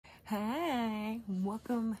Hey,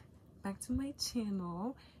 welcome back to my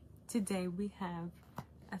channel. Today we have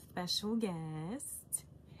a special guest,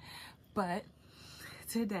 but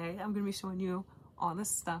today I'm gonna be showing you all the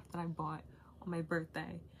stuff that I bought on my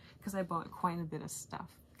birthday, because I bought quite a bit of stuff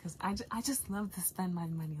because I just love to spend my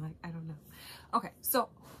money. Like, I don't know. Okay, so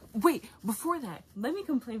wait, before that, let me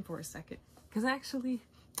complain for a second, because actually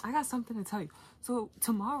I got something to tell you. So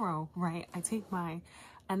tomorrow, right, I take my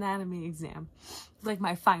anatomy exam, like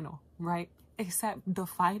my final, right? Except the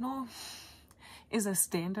final is a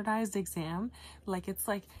standardized exam. Like, it's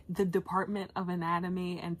like the Department of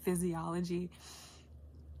Anatomy and Physiology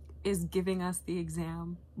is giving us the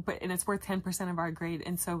exam, and it's worth 10% of our grade,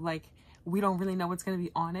 and so like we don't really know what's going to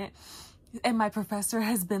be on it. And my professor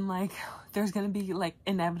has been like, there's going to be like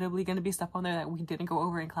inevitably going to be stuff on there that we didn't go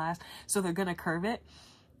over in class, so they're going to curve it.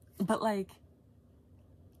 But like,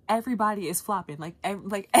 everybody is flopping. Like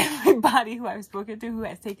everybody who I've spoken to who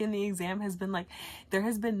has taken the exam has been like, there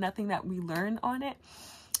has been nothing that we learned on it.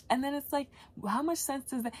 And then it's like, how much sense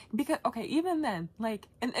does that? Because, okay, even then, like,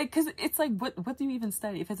 and because it's like, what do you even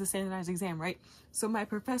study if it's a standardized exam, right? So my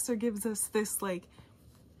professor gives us this like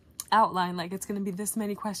outline, like it's going to be this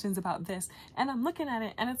many questions about this, and I'm looking at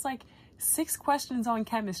it and it's like 6 questions on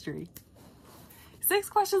chemistry. 6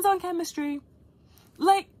 questions on chemistry.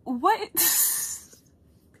 Like, what?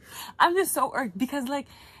 I'm just so irked, because like,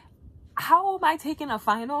 how am I taking a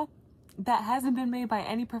final that hasn't been made by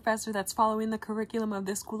any professor that's following the curriculum of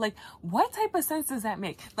this school? Like, what type of sense does that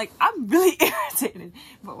make? Like, I'm really irritated,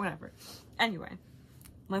 but whatever. Anyway,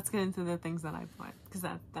 let's get into the things that I bought, because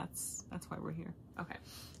that's why we're here. Okay,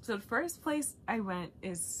 so the first place I went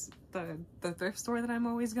is the thrift store that I'm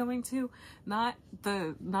always going to, not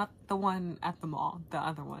the one at the mall, the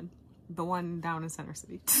other one, the one down in Center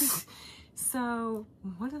City. So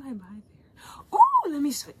what did I buy there? Oh, let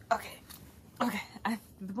me show you. Okay.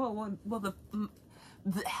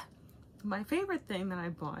 My favorite thing that I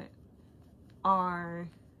bought are,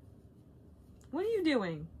 what are you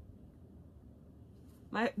doing?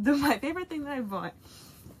 My favorite thing that I bought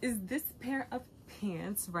is this pair of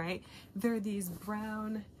pants, right? They're these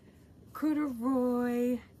brown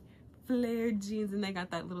corduroy flared jeans, and they got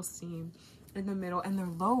that little seam in the middle, and they're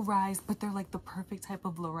low rise, but they're like the perfect type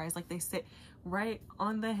of low rise. Like, they sit right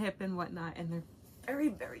on the hip and whatnot, and they're very,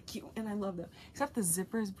 very cute, and I love them. Except the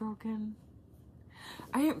zipper is broken.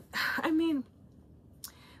 I mean,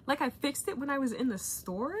 like, I fixed it when I was in the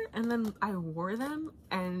store, and then I wore them,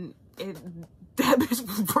 and that bitch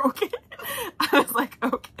was broken. I was like,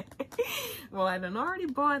 okay, well, I done already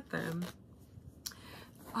bought them.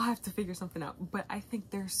 I'll have to figure something out, but I think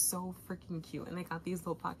they're so freaking cute, and they got these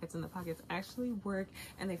little pockets, and the pockets actually work,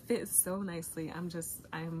 and they fit so nicely. I'm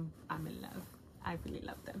in love. I really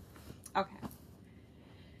love them. Okay,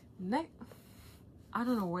 next, I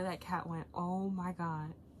don't know where that cat went. Oh my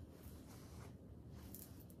god.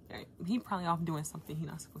 Right. He probably off doing something he's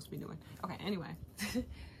not supposed to be doing. Okay, anyway.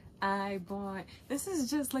 I bought, this is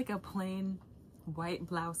just like a plain white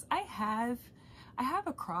blouse. I have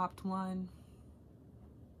a cropped one,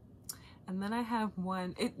 and then I have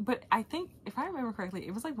one, but I think, if I remember correctly,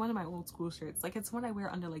 it was like one of my old school shirts. Like, it's one I wear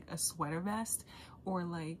under like a sweater vest, or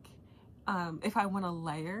like, if I want to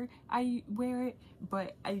layer, I wear it.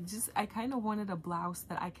 But I kind of wanted a blouse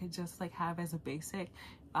that I could just like have as a basic.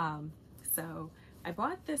 So I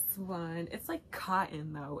bought this one. It's like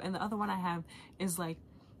cotton though. And the other one I have is like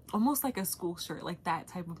almost like a school shirt, like that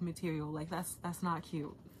type of material. Like, that's not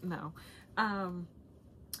cute. No. And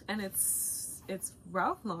it's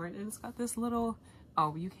Ralph Lauren, and it's got this little,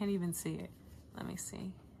 oh, you can't even see it. Let me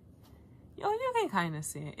see. Yo, you can kind of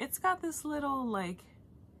see it. It's got this little like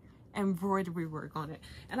embroidery work on it,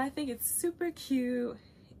 and I think it's super cute.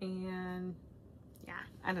 And yeah,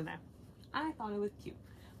 I don't know, I thought it was cute.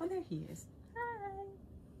 Oh, there he is. Hi.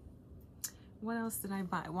 What else did I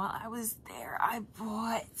buy while I was there? I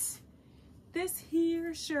bought this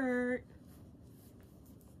here shirt.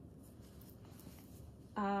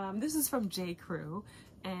 This is from J. Crew,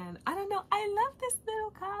 and I don't know, I love this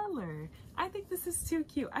little collar. I think this is too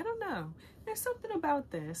cute. I don't know, there's something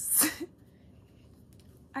about this.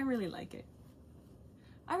 I really like it.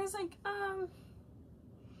 I was like, I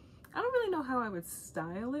don't really know how I would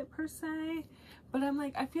style it per se, but I'm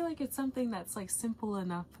like, I feel like it's something that's like simple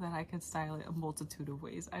enough that I could style it a multitude of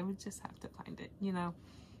ways. I would just have to find it, you know?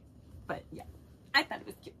 But yeah, I thought it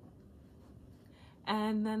was cute.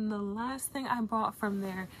 And then the last thing I bought from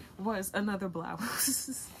there was another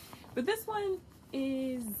blouse. But this one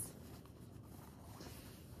is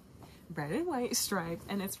red and white striped,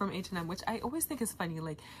 and it's from H&M, which I always think is funny.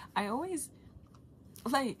 Like, I always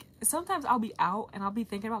like sometimes I'll be out and I'll be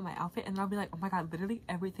thinking about my outfit and I'll be like, oh my god, literally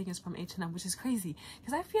everything is from H&M, which is crazy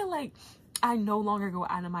because I feel like I no longer go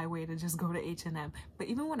out of my way to just go to H&M. But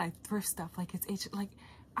even when I thrift stuff, like it's like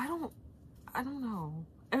I don't know.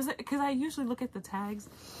 It was because I usually look at the tags.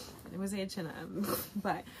 It was H&M,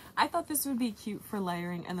 but I thought this would be cute for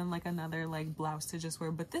layering and then like another like blouse to just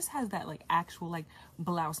wear. But this has that like actual like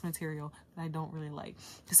blouse material that I don't really like.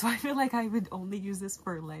 So I feel like I would only use this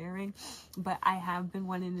for layering. But I have been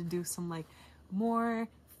wanting to do some like more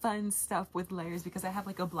fun stuff with layers because I have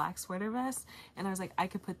like a black sweater vest and I was like, I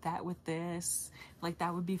could put that with this. Like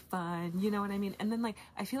that would be fun. You know what I mean? And then like,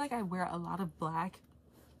 I feel like I wear a lot of black.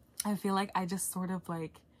 I feel like I just sort of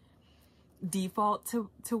like default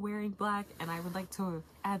to wearing black and I would like to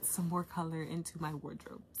add some more color into my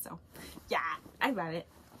wardrobe. So yeah, I got it.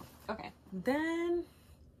 Okay, then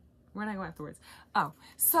where did I go afterwards? Oh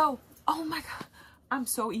my god, I'm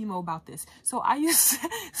so emo about this. So I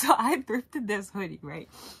thrifted this hoodie, right?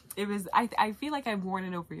 It was I feel like I've worn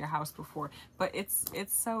it over your house before, but it's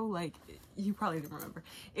so like you probably didn't remember.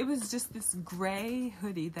 It was just this gray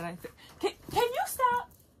hoodie that I can you stop?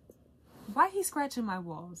 Why he scratching my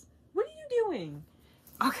walls? What are you doing?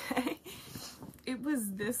 Okay. It was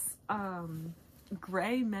this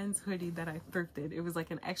gray men's hoodie that I thrifted. It was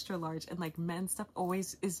like an extra large and like men's stuff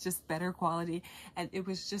always is just better quality. And it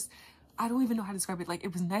was just, I don't even know how to describe it. Like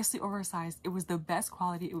it was nicely oversized. It was the best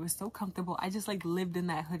quality. It was so comfortable. I just like lived in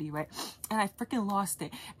that hoodie, right? And I freaking lost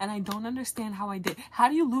it. And I don't understand how I did. How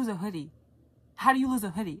do you lose a hoodie? How do you lose a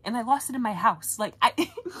hoodie? And I lost it in my house. Like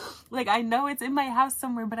I know it's in my house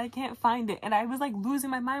somewhere, but I can't find it. And I was like losing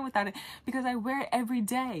my mind without it because I wear it every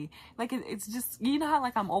day. Like it's just, you know how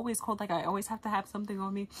like I'm always cold, like I always have to have something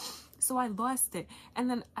on me. So I lost it. And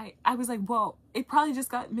then I was like, well, it probably just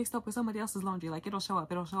got mixed up with somebody else's laundry. Like it'll show up,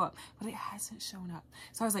 but it hasn't shown up.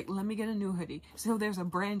 So I was like, let me get a new hoodie. So there's a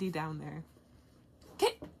Brandy down there.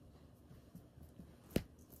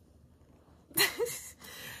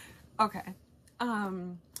 Okay.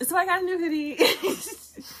 So I got a new hoodie.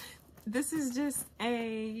 This is just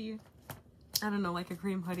I don't know, like a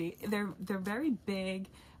cream hoodie. They're very big.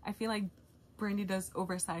 I feel like Brandy does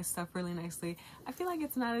oversized stuff really nicely. I feel like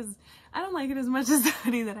it's not as, I don't like it as much as the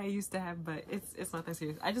hoodie that I used to have, but it's not that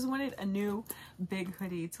serious. I just wanted a new big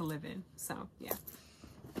hoodie to live in. So yeah.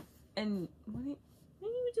 And what are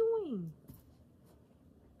you doing?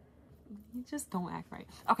 You just don't act right.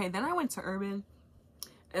 Okay, then I went to Urban.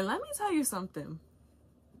 And let me tell you something.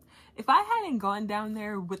 If I hadn't gone down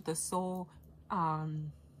there with the sole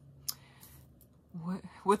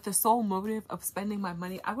motive of spending my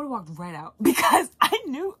money, I would have walked right out because I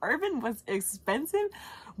knew Urban was expensive,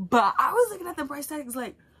 but I was looking at the price tags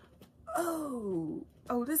like, oh,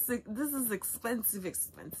 this is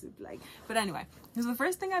expensive. Like, but anyway, because the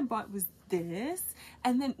first thing I bought was this,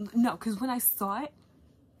 and then no, because when I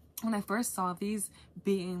first saw these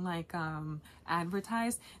being like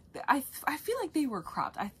advertised, I feel like they were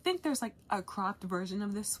cropped. I think there's like a cropped version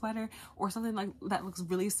of this sweater or something like that looks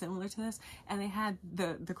really similar to this, and they had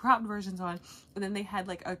the cropped versions on, and then they had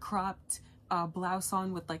like a cropped blouse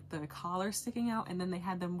on with like the collar sticking out, and then they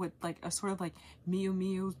had them with like a sort of like Miu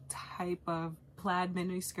Miu type of plaid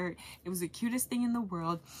mini skirt. It was the cutest thing in the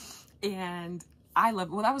world, and I love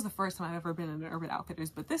it. Well, that was the first time I've ever been in an Urban Outfitters,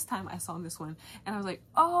 but this time I saw this one and I was like,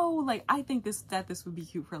 oh, like I think this would be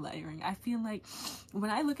cute for layering. I feel like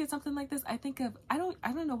when I look at something like this, I think of, I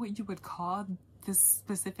don't know what you would call this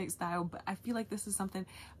specific style, but I feel like this is something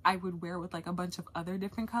I would wear with like a bunch of other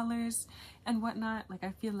different colors and whatnot. Like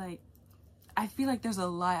I feel like there's a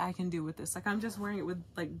lot I can do with this. Like I'm just wearing it with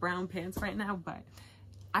like brown pants right now, but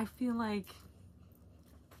I feel like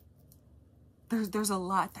there's a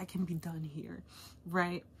lot that can be done here,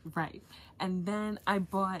 right? And then I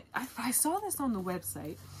saw this on the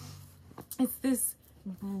website. It's this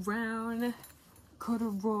brown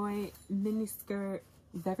corduroy mini skirt,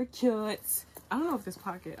 very cute. I don't know if this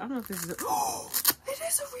is it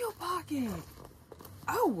is a real pocket.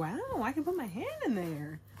 Oh wow, I can put my hand in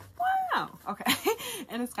there. Wow. Okay.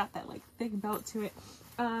 And it's got that like thick belt to it.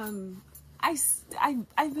 I've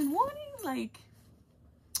been wanting like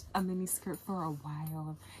a mini skirt for a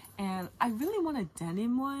while, and I really want a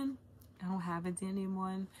denim one. I don't have a denim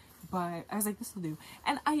one, but I was like, this will do.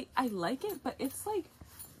 And I like it, but it's like,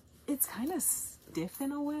 it's kind of stiff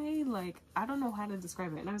in a way. Like, I don't know how to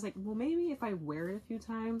describe it. And I was like, well, maybe if I wear it a few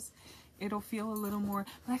times, it'll feel a little more,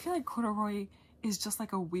 but I feel like corduroy is just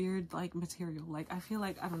like a weird like material. Like, I feel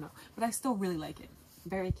like, I don't know, but I still really like it.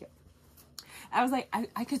 Very cute. I was like,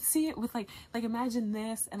 I could see it with like imagine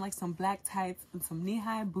this and like some black tights and some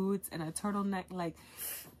knee-high boots and a turtleneck. Like,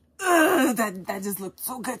 that just looked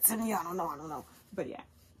so good to me. I don't know. But yeah.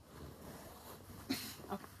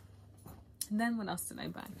 Okay. And then what else did I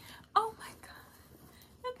buy? Oh my god.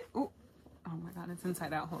 Look at, oh my god, it's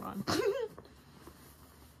inside out. Hold on.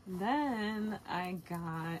 Then I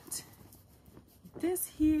got this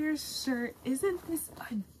here shirt. Isn't this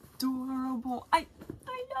adorable? I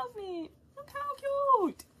love it. Look how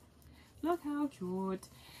cute. Look how cute.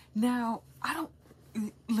 Now, I don't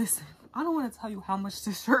want to tell you how much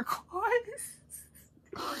this shirt costs.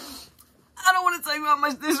 I don't want to tell you how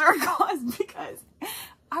much this shirt costs because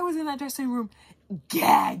I was in that dressing room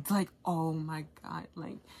gagged. Like, oh my god.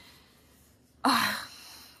 Like,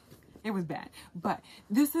 it was bad. But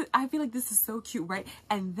I feel like this is so cute, right?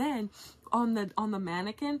 And then on the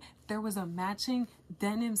mannequin, there was a matching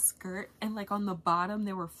denim skirt, and like on the bottom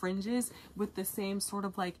there were fringes with the same sort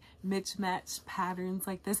of like mismatched patterns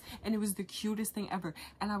like this, and it was the cutest thing ever.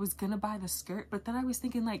 And I was gonna buy the skirt, but then I was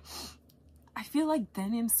thinking, like, I feel like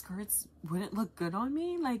denim skirts wouldn't look good on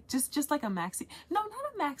me. Like just like a maxi, no,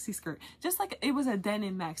 not a maxi skirt, just like it was a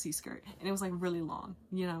denim maxi skirt, and it was like really long,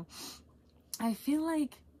 you know. I feel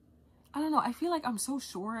like, I don't know, I feel like I'm so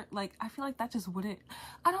short, like I feel like that just wouldn't,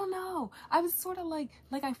 I don't know. I was sort of like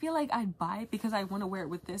I feel like I'd buy it because I want to wear it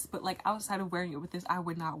with this, but like outside of wearing it with this, I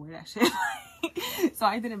would not wear that shit. So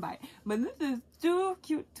I didn't buy it. But this is too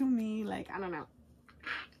cute to me. Like, I don't know,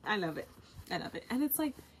 I love it. I love it. And it's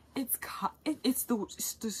like, it's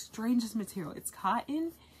the strangest material. It's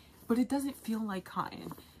cotton, but it doesn't feel like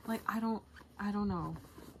cotton. Like, I don't know,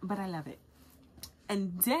 but I love it.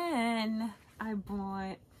 And then I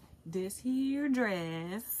bought this here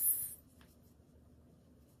dress.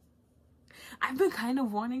 I've been kind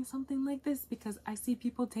of wanting something like this because I see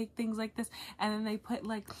people take things like this and then they put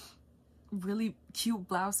like really cute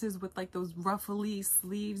blouses with like those ruffly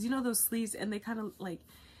sleeves, you know, those sleeves, and they kind of like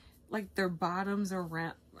their bottoms are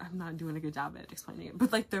round. I'm not doing a good job at explaining it,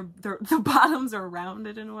 but like the bottoms are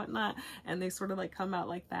rounded and whatnot, and they sort of like come out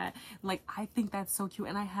like that. Like, I think that's so cute.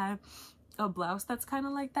 And I have a blouse that's kind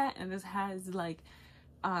of like that, and this has like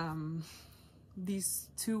these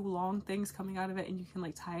two long things coming out of it, and you can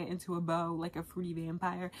like tie it into a bow like a fruity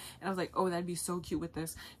vampire. And I was like, oh, that'd be so cute with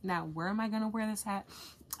this. Now, where am I gonna wear this at?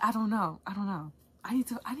 I don't know. I need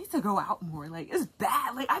to go out more. Like, it's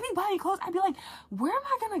bad. Like, I be buying clothes, I'd be like, where am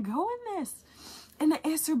I gonna go in this? And the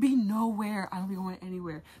answer be nowhere. I don't be going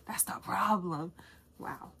anywhere. That's the problem.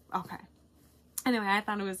 Wow. Okay. Anyway, I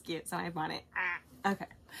thought it was cute, so I bought it. Okay.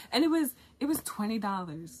 And it was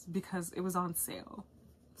 $20 because it was on sale.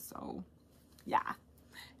 So yeah.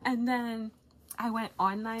 And then I went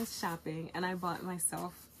online shopping and I bought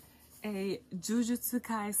myself a Jujutsu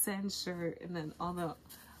Kaisen shirt, and then all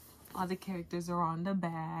the characters are on the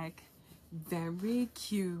back. Very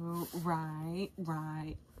cute, right?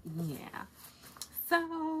 Yeah.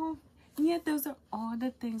 So yeah, those are all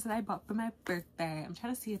the things that I bought for my birthday. I'm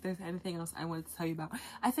trying to see if there's anything else I wanted to tell you about.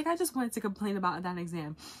 I think I just wanted to complain about that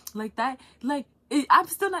exam. Like that, like, I'm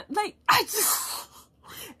still not, like, I just,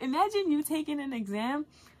 imagine you taking an exam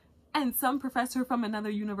and some professor from another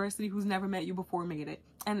university who's never met you before made it.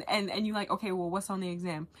 And you like, okay, well, what's on the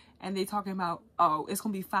exam? And they talking about, oh, it's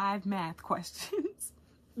gonna be 5 math questions.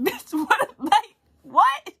 Bitch,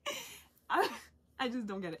 what? I just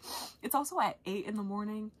don't get it. It's also at 8 in the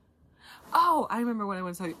morning. Oh, I remember what I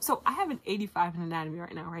want to tell you. So I have an 85 in anatomy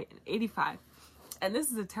right now, right? An 85. And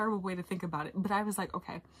this is a terrible way to think about it, but I was like,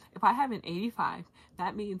 okay, if I have an 85,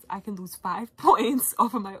 that means I can lose 5 points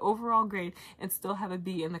off of my overall grade and still have a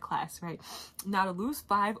B in the class, right? Now, to lose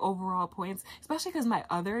 5 overall points, especially because my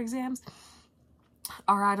other exams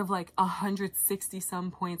are out of like 160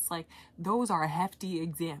 some points, like those are hefty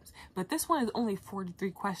exams, but this one is only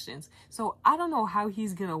 43 questions, so I don't know how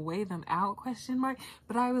he's gonna weigh them out, question mark.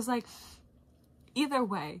 But I was like, either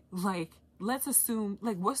way, like, let's assume,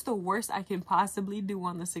 like, what's the worst I can possibly do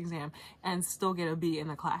on this exam and still get a B in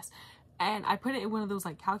the class? And I put it in one of those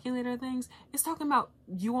like calculator things. It's talking about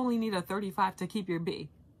you only need a 35 to keep your B.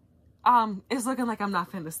 It's looking like I'm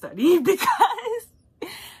not finna study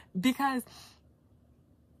because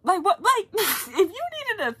like, what, like, if you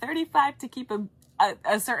needed a 35 to keep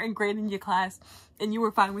a certain grade in your class and you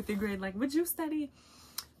were fine with your grade, like, would you study?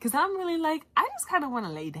 Because I'm really like, I just kind of want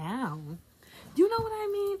to lay down. You know what I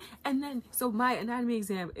mean? And then, so my anatomy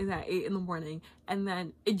exam is at 8 in the morning, and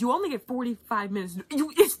then you only get 45 minutes.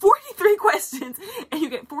 It's 43 questions, and you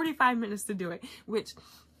get 45 minutes to do it, which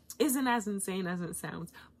isn't as insane as it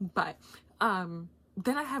sounds. But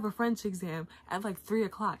then I have a French exam at like 3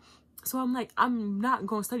 o'clock. So I'm like, I'm not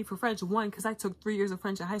going to study for French. 1, because I took 3 years of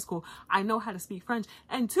French in high school. I know how to speak French.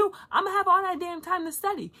 And 2, I'm going to have all that damn time to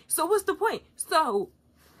study. So what's the point? So,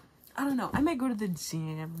 I don't know. I may go to the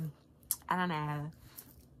gym. I don't know.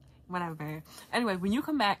 whatever. Anyway, when you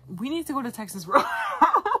come back, we need to go to Texas Roll.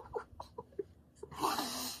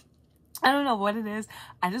 I don't know what it is.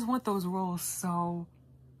 I just want those rolls so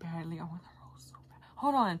badly. I want the rolls so bad.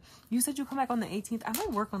 Hold on. You said you come back on the 18th. I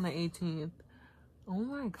might work on the 18th. Oh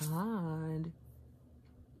my God.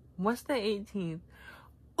 What's the 18th?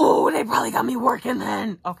 Oh, they probably got me working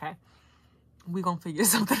then. Okay. We gonna figure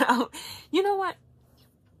something out. You know what?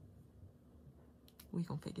 We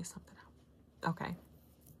gonna figure something out. Okay.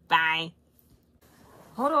 Bye.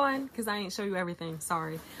 Hold on, because I ain't show you everything.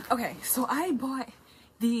 Sorry. Okay, so I bought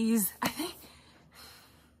these,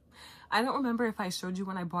 I don't remember if I showed you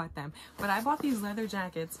when I bought them, but I bought these leather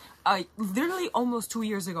jackets literally almost 2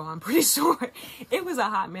 years ago. I'm pretty sure. It was a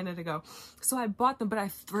hot minute ago. So I bought them, but I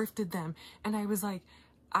thrifted them, and I was like,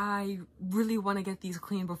 I really want to get these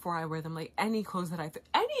clean before I wear them. Like any clothes that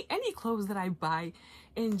any clothes that I buy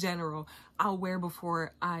in general, I'll wear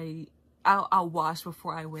before I'll wash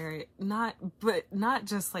before I wear it. Not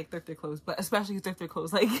just like thrifted clothes, but especially thrifted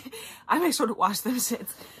clothes. Like I make sure to wash them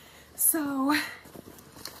shits. So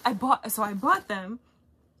I bought them,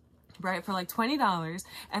 right, for like $20,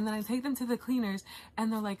 and then I take them to the cleaners,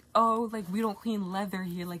 and they're like, oh, like we don't clean leather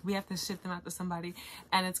here, like we have to ship them out to somebody,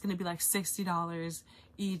 and it's gonna be like $60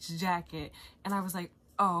 each jacket. And I was like,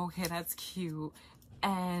 oh, okay, that's cute.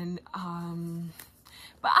 And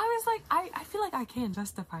but I was like, I feel like I can't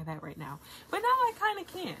justify that right now, but now I kind of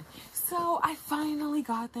can. So I finally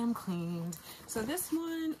got them cleaned. So this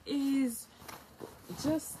one is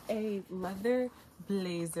just a leather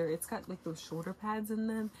blazer. It's got like those shoulder pads in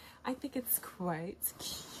them. I think it's quite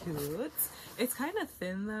cute. It's kind of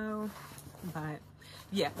thin though, but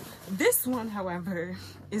yeah. This one, however,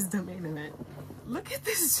 is the main event. Look at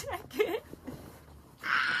this jacket.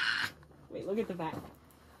 Wait, look at the back.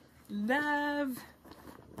 Love.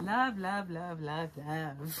 Love, love, love, love,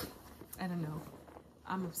 love. I don't know.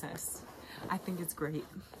 I'm obsessed. I think it's great.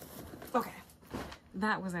 Okay.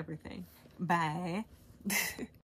 That was everything. Bye.